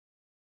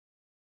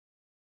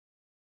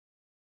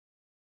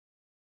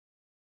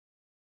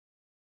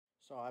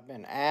So I've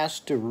been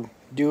asked to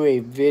do a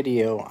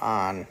video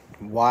on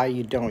why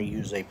you don't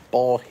use a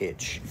ball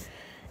hitch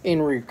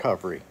in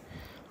recovery.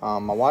 I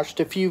watched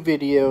a few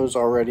videos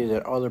already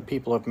that other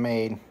people have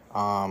made.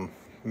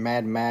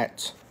 Mad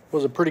Max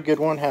was a pretty good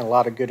one, had a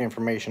lot of good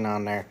information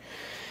on there.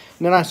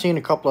 And then I've seen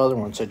a couple other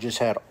ones that just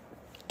had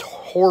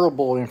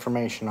horrible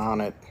information on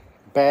it.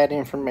 Bad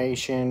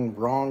information,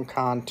 wrong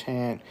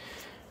content,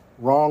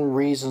 wrong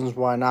reasons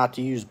why not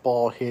to use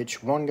ball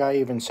hitch. One guy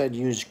even said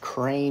use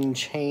crane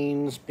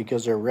chains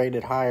because they're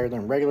rated higher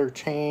than regular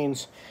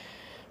chains.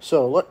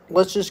 So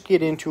let's just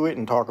get into it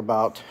and talk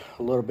about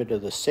a little bit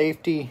of the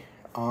safety,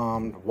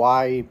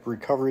 why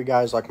recovery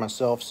guys like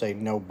myself say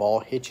no ball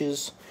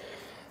hitches,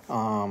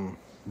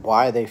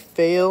 why they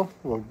fail.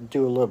 We'll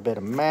do a little bit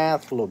of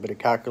math, a little bit of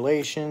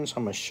calculations.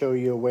 I'm going to show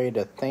you a way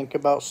to think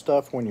about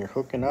stuff when you're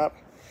hooking up.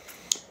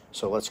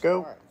 So let's go.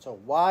 All right, so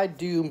why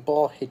do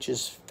ball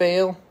hitches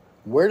fail?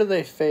 Where do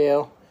they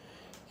fail?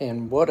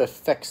 And what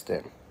affects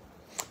them?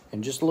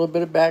 And just a little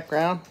bit of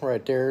background.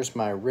 Right there is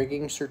my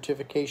rigging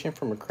certification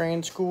from a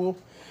crane school.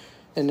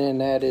 And then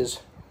that is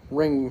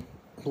ring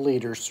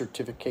leader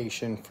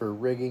certification for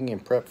rigging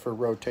and prep for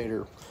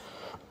rotator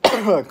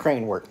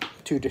crane work.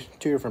 Two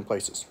different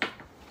places.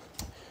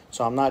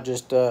 So I'm not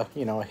just a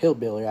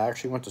hillbilly. I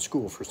actually went to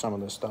school for some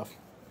of this stuff.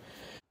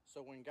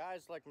 So when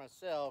guys like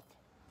myself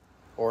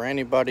or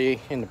anybody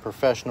in the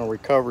professional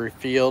recovery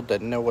field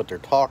that know what they're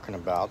talking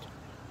about,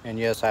 and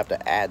yes, I have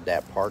to add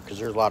that part because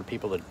there's a lot of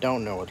people that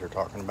don't know what they're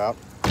talking about.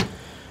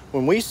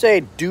 When we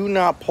say do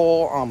not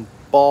pull on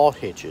ball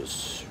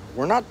hitches,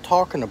 we're not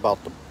talking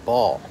about the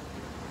ball.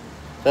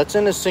 That's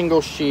in a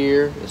single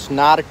shear. It's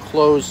not a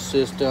closed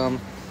system.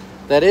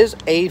 That is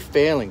a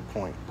failing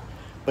point,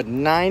 but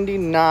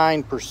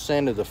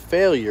 99% of the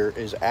failure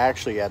is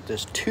actually at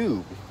this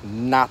tube,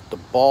 not the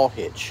ball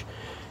hitch.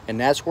 And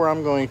that's where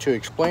I'm going to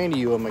explain to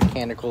you a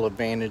mechanical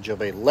advantage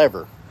of a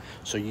lever,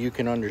 so you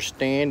can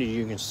understand and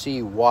you can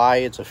see why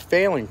it's a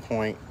failing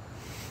point,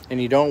 and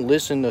you don't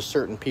listen to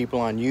certain people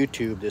on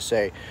YouTube that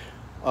say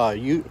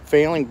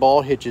failing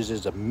ball hitches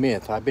is a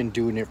myth. I've been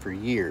doing it for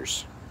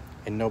years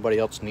and nobody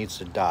else needs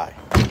to die.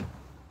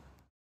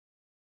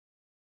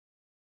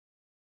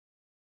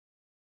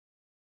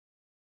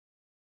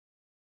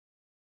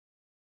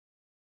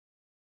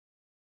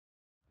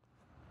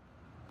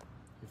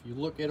 If you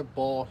look at a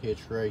ball hitch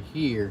right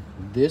here,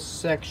 this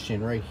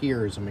section right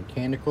here is a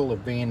mechanical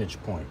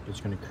advantage point. It's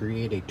going to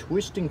create a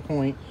twisting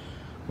point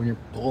when you're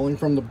pulling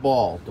from the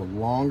ball. The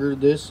longer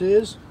this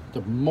is,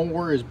 the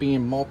more is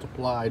being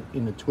multiplied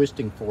in the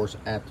twisting force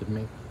at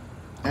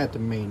the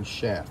main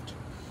shaft.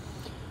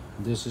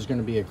 This is going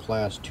to be a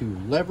class 2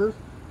 lever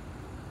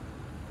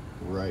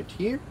right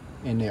here,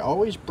 and they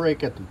always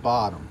break at the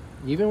bottom.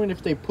 Even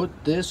if they put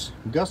this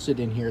gusset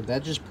in here,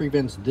 that just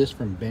prevents this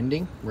from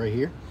bending right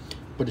here,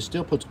 but it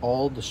still puts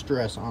all the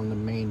stress on the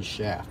main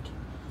shaft.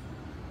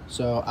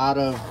 So out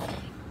of,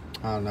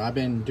 I don't know, I've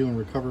been doing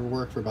recovery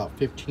work for about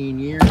 15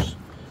 years.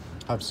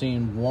 I've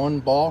seen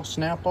one ball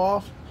snap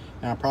off,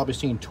 and I've probably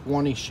seen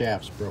 20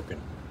 shafts broken.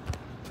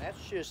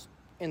 That's just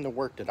in the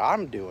work that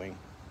I'm doing.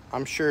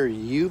 I'm sure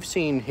you've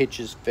seen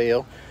hitches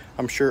fail.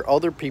 I'm sure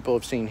other people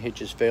have seen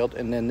hitches failed,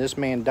 and then this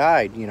man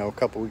died, a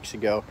couple weeks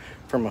ago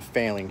from a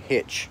failing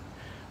hitch.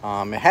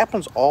 It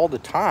happens all the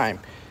time,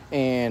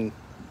 and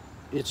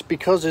it's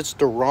because it's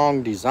the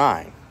wrong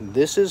design.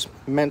 This is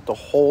meant to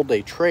hold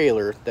a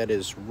trailer that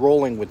is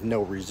rolling with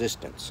no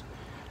resistance.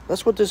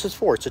 That's what this is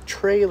for. It's a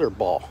trailer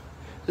ball.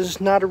 This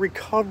is not a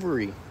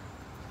recovery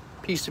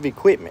piece of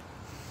equipment.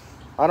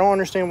 I don't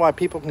understand why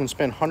people can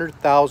spend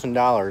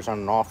 $100,000 on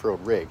an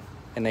off-road rig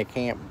and they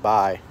can't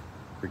buy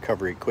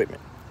recovery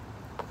equipment.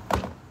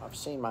 I've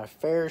seen my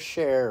fair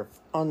share of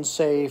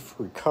unsafe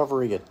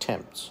recovery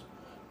attempts.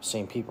 I've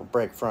seen people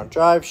break front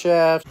drive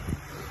shafts.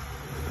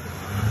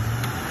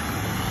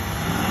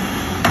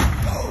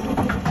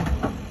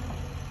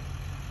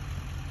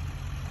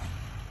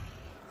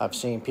 I've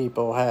seen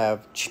people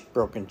have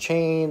broken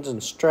chains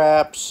and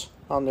straps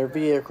on their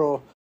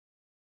vehicle.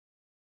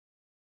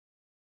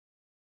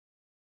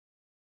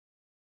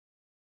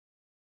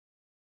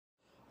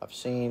 I've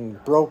seen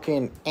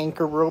broken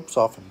anchor ropes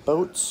off of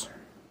boats.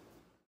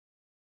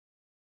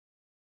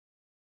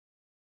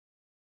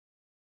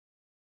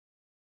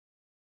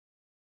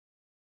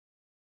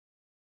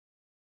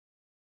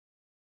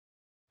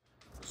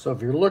 So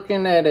if you're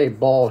looking at a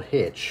ball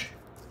hitch,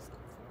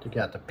 you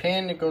got the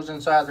pin that goes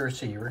inside the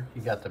receiver.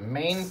 You got the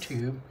main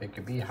tube. It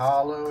could be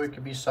hollow, it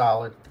could be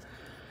solid.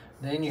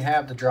 Then you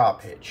have the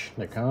drop hitch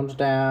that comes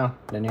down.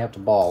 Then you have the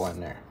ball in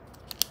there.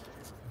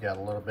 You got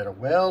a little bit of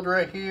weld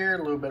right here,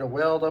 a little bit of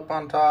weld up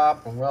on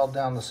top, and weld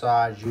down the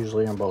sides,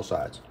 usually on both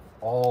sides.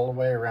 All the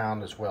way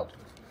around is welded.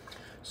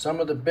 Some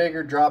of the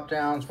bigger drop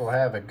downs will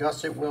have a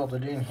gusset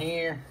welded in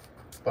here,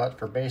 but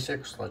for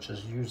basics, let's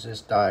just use this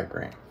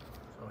diagram.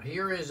 So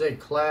here is a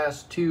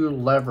class 2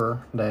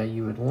 lever that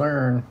you would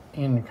learn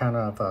in kind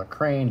of a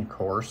crane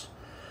course.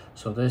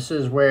 So this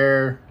is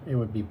where it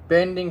would be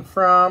bending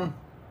from.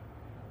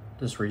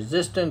 This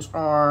resistance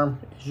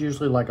arm is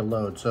usually like a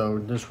load. So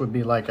this would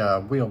be like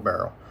a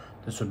wheelbarrow.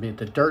 This would be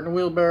the dirt in the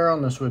wheelbarrow,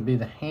 and this would be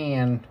the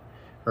hand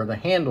or the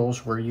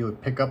handles where you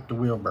would pick up the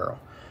wheelbarrow.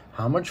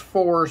 How much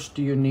force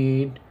do you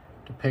need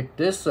to pick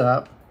this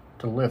up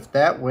to lift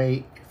that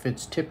weight if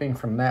it's tipping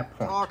from that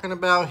point? Talking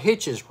about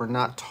hitches, we're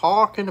not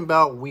talking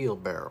about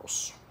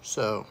wheelbarrows.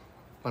 So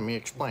let me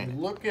explain it.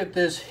 Look at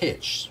this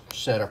hitch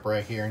setup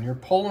right here, and you're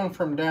pulling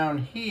from down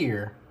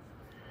here.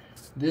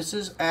 This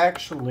is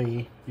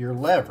actually your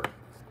lever.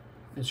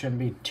 It's going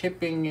to be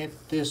tipping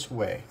it this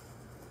way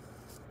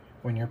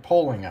when you're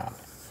pulling on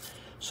it.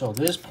 So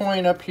this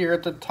point up here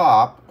at the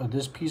top of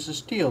this piece of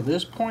steel,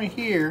 this point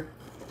here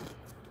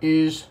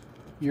is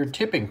your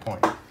tipping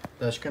point.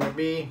 That's going to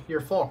be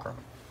your fulcrum.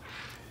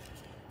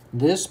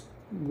 This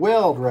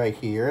weld right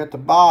here at the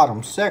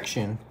bottom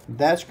section,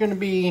 that's going to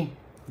be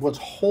what's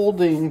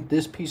holding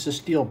this piece of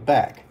steel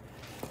back.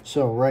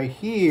 So right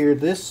here,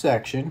 this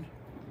section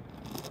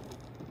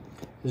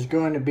is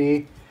going to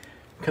be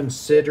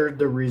considered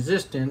the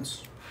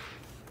resistance,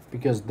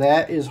 because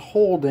that is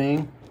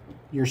holding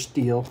your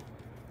steel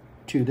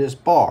to this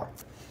bar.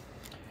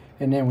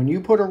 And then when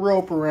you put a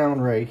rope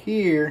around right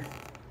here,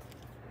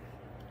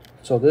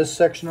 so this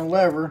section of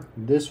lever,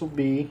 this will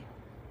be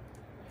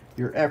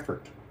your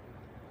effort.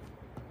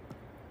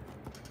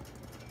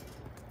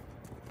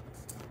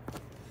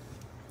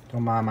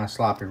 Don't mind my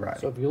sloppy ride.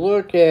 So if you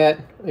look at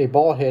a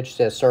ball hitch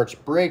that starts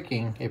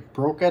breaking, it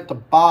broke at the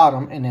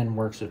bottom and then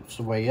works its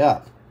way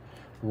up.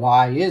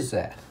 Why is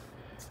that?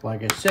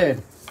 Like I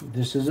said,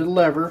 this is a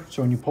lever,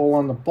 so when you pull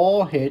on the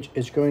ball hitch,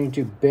 it's going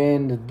to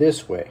bend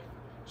this way.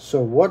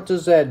 So what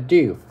does that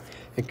do?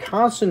 It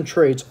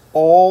concentrates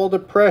all the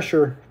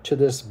pressure to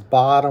this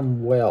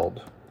bottom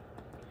weld.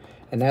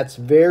 And that's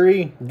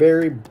very,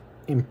 very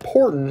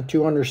important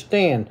to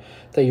understand,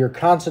 that you're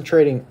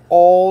concentrating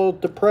all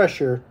the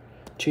pressure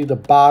to the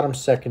bottom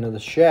section of the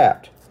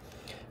shaft.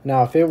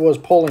 Now, if it was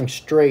pulling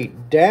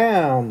straight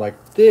down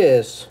like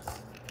this,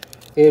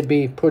 it'd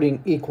be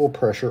putting equal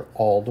pressure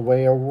all the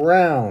way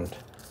around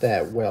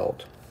that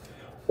weld.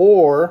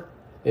 Or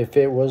if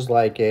it was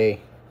like a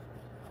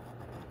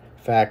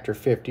factor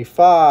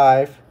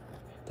 55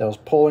 that was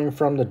pulling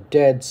from the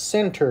dead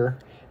center,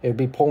 it would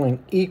be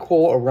pulling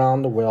equal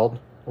around the weld,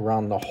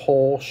 around the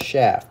whole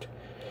shaft,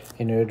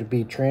 and it would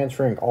be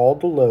transferring all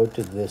the load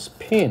to this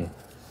pin.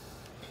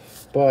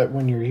 But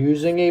when you're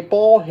using a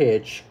ball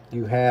hitch,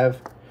 you have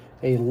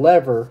a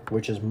lever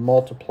which is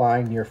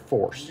multiplying your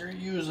force. You're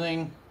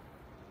using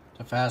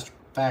the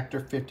factor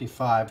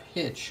 55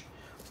 hitch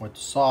with the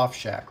soft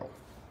shackle.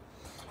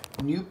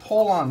 When you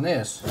pull on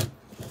this,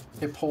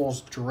 it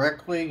pulls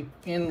directly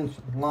in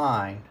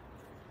line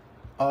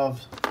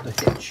of the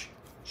hitch,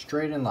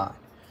 straight in line.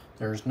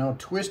 There's no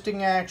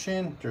twisting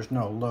action, there's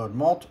no load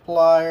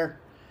multiplier.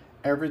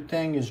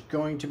 Everything is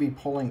going to be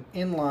pulling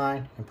in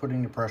line and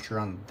putting the pressure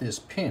on this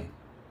pin.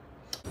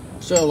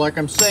 So like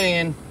I'm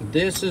saying,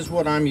 this is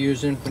what I'm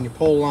using. When you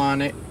pull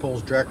on it, it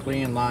pulls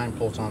directly in line,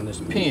 pulls on this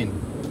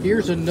pin.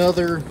 Here's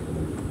another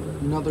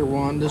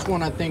one. This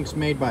one I think is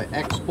made by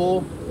X-Bull.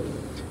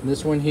 And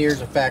this one here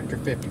is a factor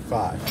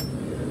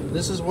 55.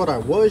 This is what I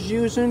was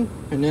using,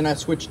 and then I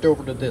switched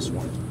over to this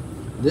one.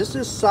 This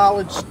is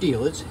solid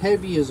steel. It's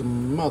heavy as a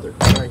mother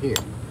right here.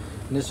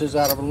 And this is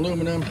out of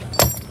aluminum,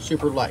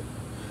 super light.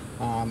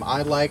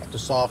 I like the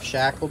soft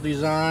shackle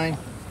design.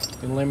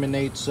 It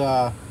eliminates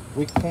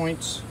weak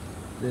points.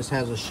 This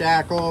has a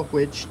shackle,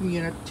 which,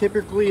 you know,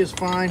 typically is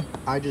fine.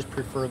 I just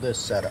prefer this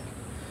setup.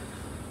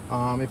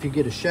 If you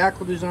get a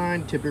shackle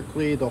design,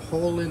 typically the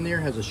hole in there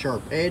has a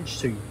sharp edge,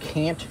 so you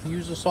can't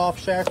use a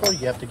soft shackle.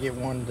 You have to get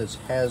one that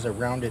has a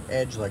rounded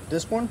edge like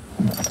this one.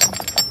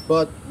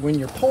 But when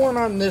you're pulling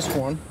on this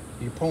one,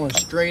 you're pulling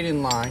straight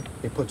in line.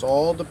 It puts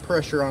all the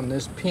pressure on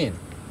this pin.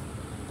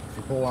 If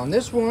you pull on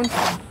this one,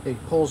 it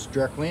pulls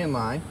directly in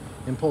line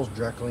and pulls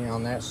directly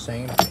on that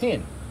same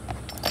pin.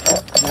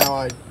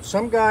 Now,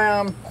 some guy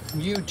on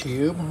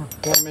YouTube,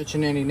 won't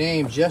mention any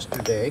names,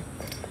 yesterday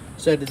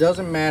said it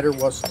doesn't matter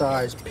what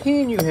size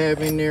pin you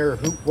have in there, or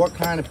what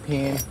kind of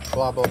pin,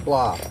 blah blah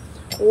blah,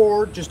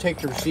 or just take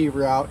the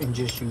receiver out and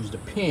just use the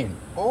pin.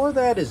 All of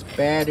that is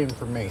bad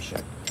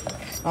information.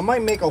 I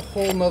might make a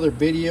whole nother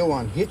video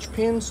on hitch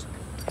pins,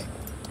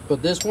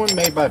 but this one,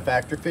 made by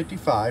Factor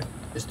 55,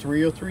 is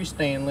 303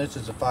 stainless.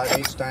 It's a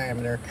 5/8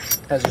 diameter,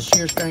 has a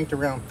shear strength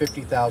around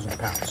 50,000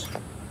 pounds.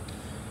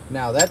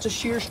 Now that's a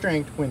shear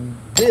strength when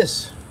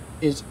this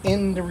is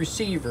in the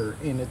receiver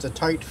and it's a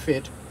tight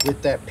fit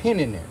with that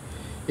pin in there.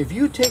 If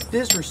you take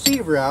this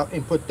receiver out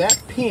and put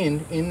that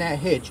pin in that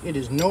hitch, it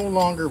is no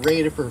longer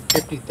rated for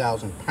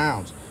 50,000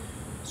 pounds.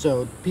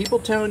 So people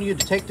telling you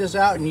to take this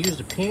out and use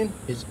the pin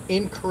is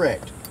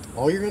incorrect.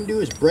 All you're going to do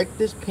is break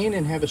this pin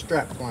and have a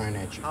strap flying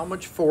at you. How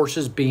much force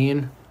is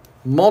being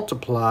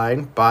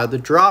multiplied by the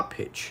drop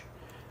hitch?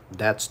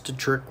 That's the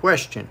trick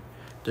question.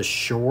 The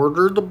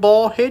shorter the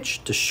ball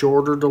hitch, the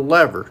shorter the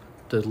lever,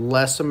 the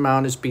less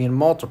amount is being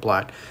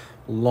multiplied.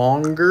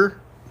 Longer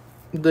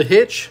the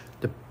hitch,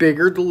 the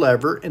bigger the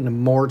lever, and the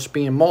more it's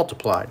being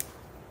multiplied.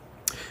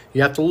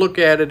 You have to look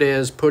at it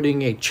as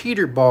putting a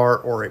cheater bar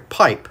or a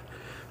pipe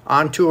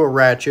onto a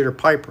ratchet or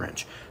pipe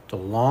wrench. The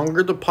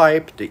longer the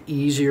pipe, the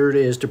easier it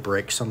is to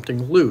break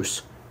something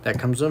loose. That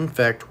comes in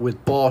effect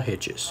with ball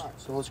hitches. Right,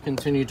 so let's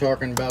continue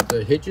talking about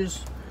the hitches.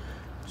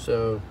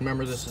 So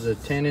remember, this is a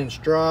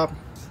 10-inch drop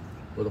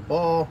with a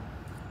ball.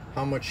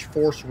 How much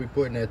force are we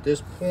putting at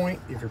this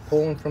point if you're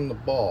pulling from the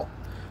ball?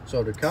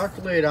 So to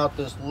calculate out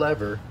this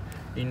lever,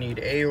 you need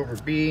A over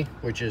B,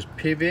 which is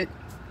pivot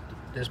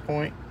this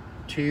point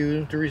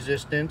to the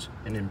resistance,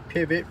 and then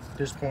pivot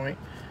this point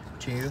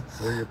to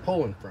where you're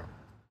pulling from.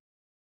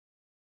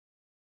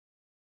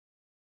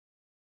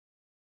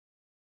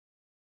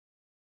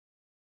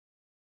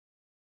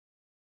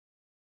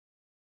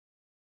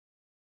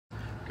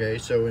 Okay,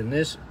 so in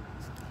this,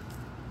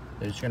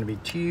 it's going to be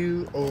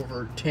 2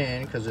 over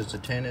 10 because it's a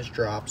 10-inch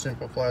drop.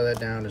 Simplify that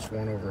down, it's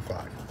 1 over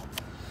 5.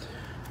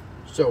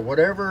 So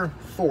whatever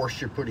force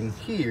you're putting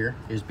here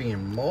is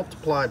being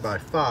multiplied by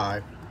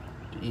 5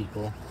 to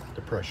equal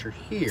the pressure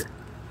here.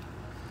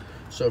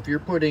 So if you're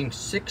putting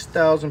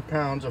 6,000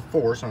 pounds of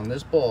force on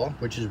this ball,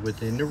 which is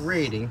within the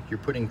rating, you're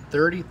putting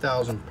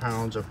 30,000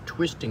 pounds of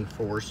twisting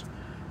force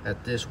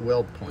at this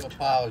weld point. I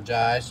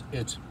apologize.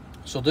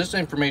 So this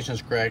information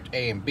is correct,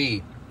 A and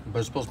B, but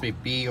it's supposed to be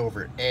B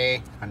over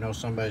A. I know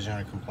somebody's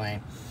going to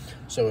complain.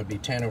 So it'd be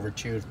 10 over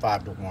 2,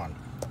 5 to 1.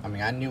 I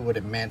mean, I knew what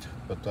it meant,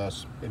 but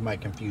thus it might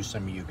confuse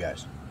some of you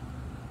guys.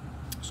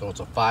 So it's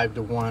a 5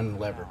 to 1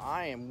 lever.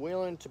 I am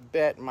willing to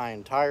bet my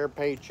entire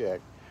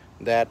paycheck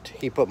that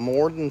he put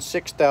more than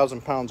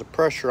 6,000 pounds of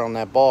pressure on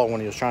that ball when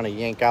he was trying to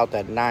yank out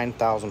that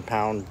 9,000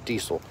 pound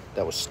diesel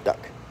that was stuck.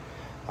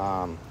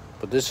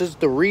 But this is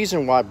the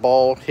reason why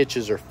ball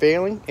hitches are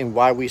failing and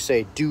why we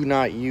say do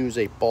not use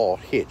a ball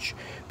hitch,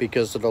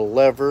 because of the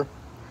lever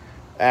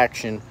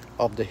action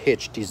of the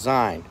hitch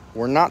design.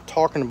 We're not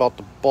talking about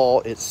the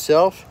ball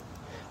itself.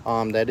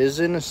 That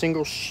is in a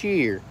single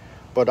shear,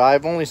 but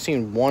I've only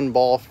seen one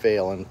ball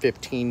fail in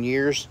 15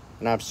 years,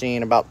 and I've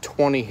seen about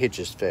 20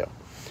 hitches fail.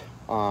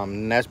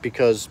 And that's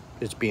because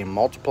it's being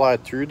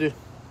multiplied through the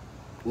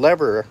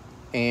lever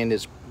and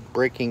it's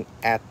breaking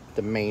at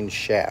the main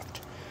shaft.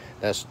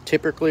 That's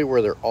typically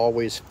where they're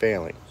always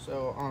failing.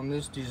 So on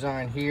this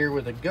design here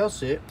with a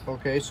gusset,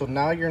 okay, so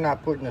now you're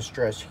not putting a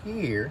stress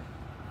here,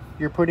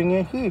 you're putting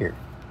it here.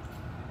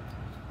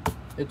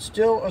 It's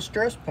still a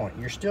stress point.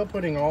 You're still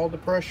putting all the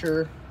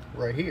pressure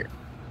right here.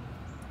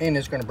 And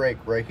it's gonna break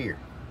right here.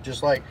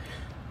 Just like,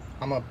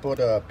 I'm gonna put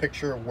a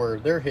picture of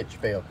where their hitch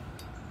failed.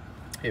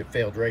 It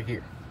failed right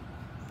here.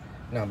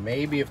 Now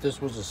maybe if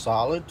this was a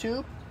solid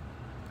tube,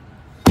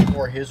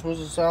 or his was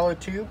a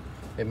solid tube,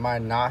 it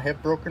might not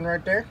have broken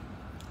right there.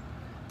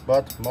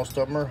 But most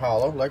of them are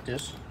hollow like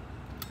this,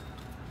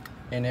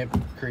 and it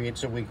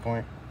creates a weak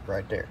point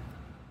right there.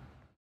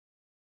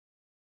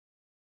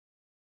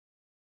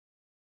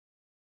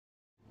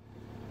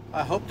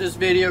 I hope this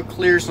video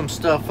clears some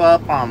stuff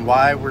up on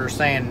why we're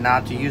saying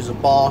not to use a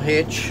ball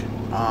hitch.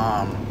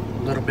 A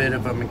little bit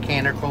of a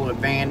mechanical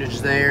advantage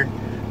there.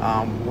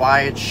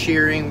 Why it's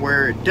shearing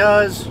where it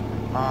does.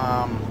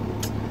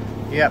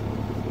 Yep.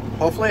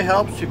 Hopefully it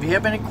helps. If you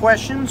have any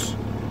questions,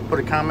 put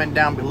a comment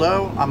down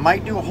below. I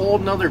might do a whole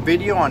nother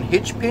video on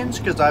hitch pins,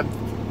 because I've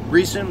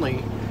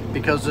recently,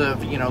 because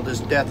of, you know, this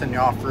death in the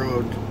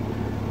off-road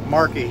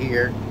market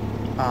here,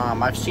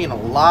 I've seen a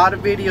lot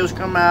of videos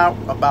come out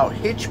about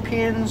hitch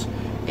pins,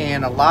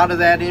 and a lot of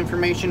that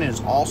information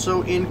is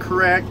also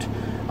incorrect.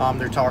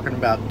 They're talking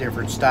about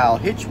different style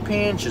hitch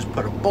pins, just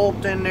put a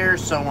bolt in there,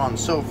 so on and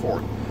so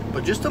forth.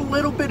 But just a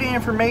little bit of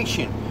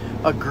information.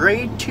 A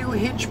grade 2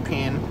 hitch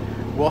pin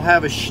will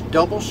have a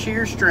double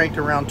shear strength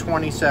around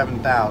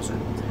 27,000.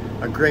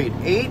 A grade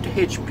 8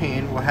 hitch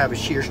pin will have a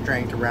shear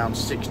strength around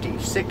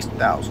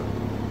 66,000.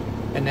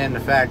 And then the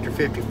factor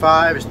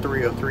 55 is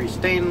 303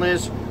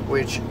 stainless,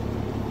 which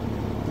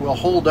will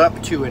hold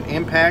up to an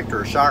impact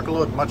or a shock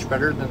load much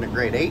better than the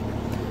grade 8.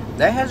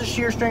 That has a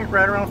shear strength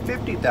right around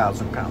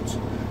 50,000 pounds.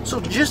 So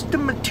just the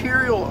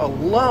material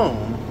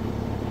alone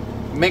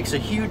makes a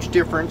huge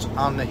difference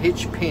on the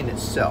hitch pin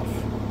itself.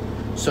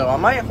 So I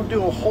might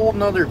do a whole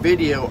nother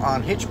video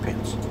on hitch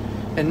pins.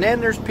 And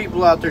then there's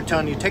people out there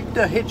telling you take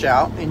the hitch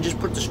out and just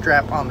put the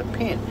strap on the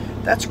pin.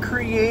 That's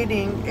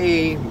creating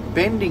a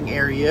bending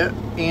area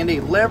and a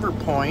lever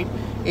point,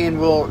 and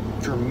will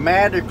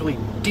dramatically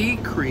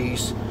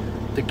decrease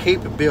the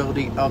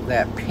capability of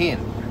that pin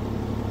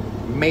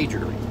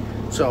majorly.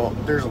 So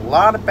there's a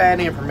lot of bad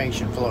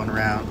information floating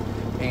around,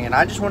 and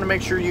I just want to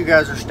make sure you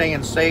guys are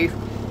staying safe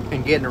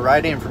and getting the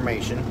right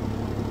information.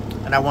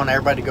 And I want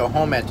everybody to go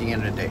home at the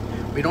end of the day.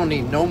 We don't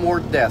need no more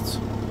deaths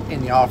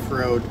in the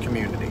off-road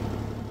community.